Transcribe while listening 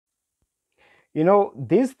You know,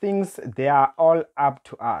 these things, they are all up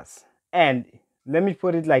to us. And let me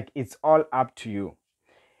put it like it's all up to you.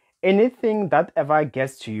 Anything that ever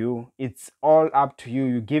gets to you, it's all up to you.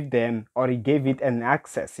 You give them, or you gave it an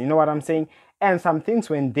access. You know what I'm saying? And some things,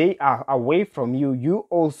 when they are away from you, you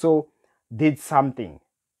also did something.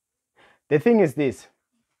 The thing is this: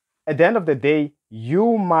 at the end of the day,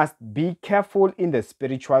 you must be careful in the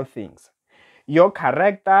spiritual things. Your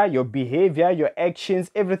character, your behavior, your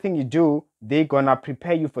actions, everything you do, they're gonna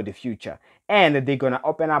prepare you for the future, and they're gonna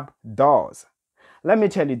open up doors. Let me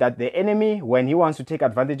tell you that the enemy, when he wants to take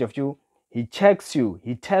advantage of you, he checks you,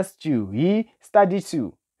 he tests you, he studies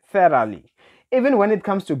you thoroughly. Even when it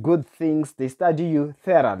comes to good things, they study you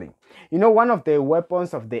thoroughly. You know, one of the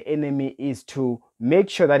weapons of the enemy is to make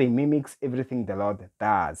sure that he mimics everything the Lord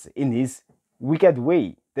does in his wicked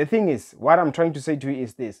way. The thing is, what I'm trying to say to you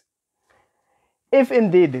is this: if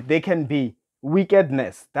indeed there can be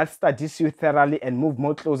wickedness that studies you thoroughly and move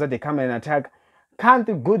more closer, they come and attack, can't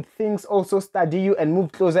the good things also study you and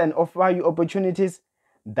move closer and offer you opportunities?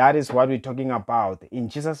 That is what we're talking about. In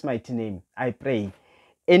Jesus' mighty name, I pray.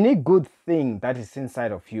 Any good thing that is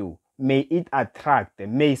inside of you, may it attract.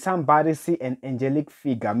 May somebody see an angelic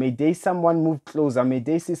figure. May they someone move closer. May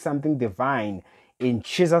they see something divine. In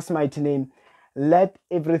Jesus' mighty name, let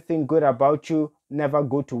everything good about you never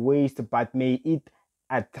go to waste, but may it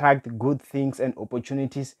attract good things and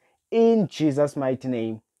opportunities. In Jesus' mighty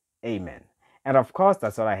name, amen. And of course,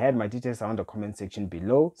 that's all I had. My details are on the comment section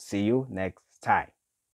below. See you next time.